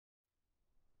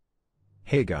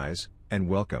Hey guys, and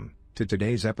welcome to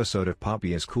today's episode of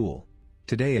Poppy is Cool.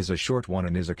 Today is a short one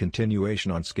and is a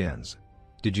continuation on skins.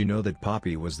 Did you know that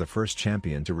Poppy was the first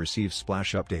champion to receive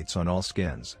splash updates on all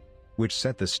skins, which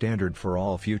set the standard for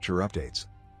all future updates?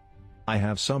 I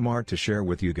have some art to share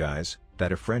with you guys,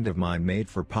 that a friend of mine made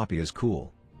for Poppy is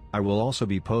Cool. I will also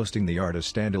be posting the art as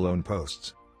standalone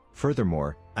posts.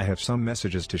 Furthermore, I have some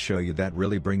messages to show you that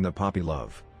really bring the Poppy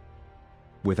love.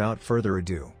 Without further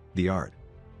ado, the art.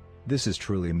 This is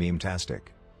truly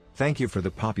meme-tastic. Thank you for the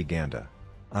Poppyganda.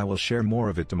 I will share more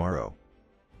of it tomorrow.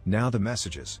 Now the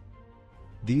messages.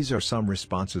 These are some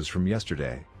responses from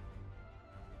yesterday.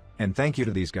 And thank you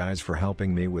to these guys for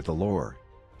helping me with the lore.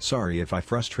 Sorry if I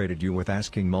frustrated you with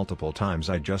asking multiple times,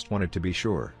 I just wanted to be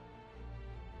sure.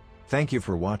 Thank you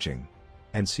for watching.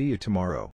 And see you tomorrow.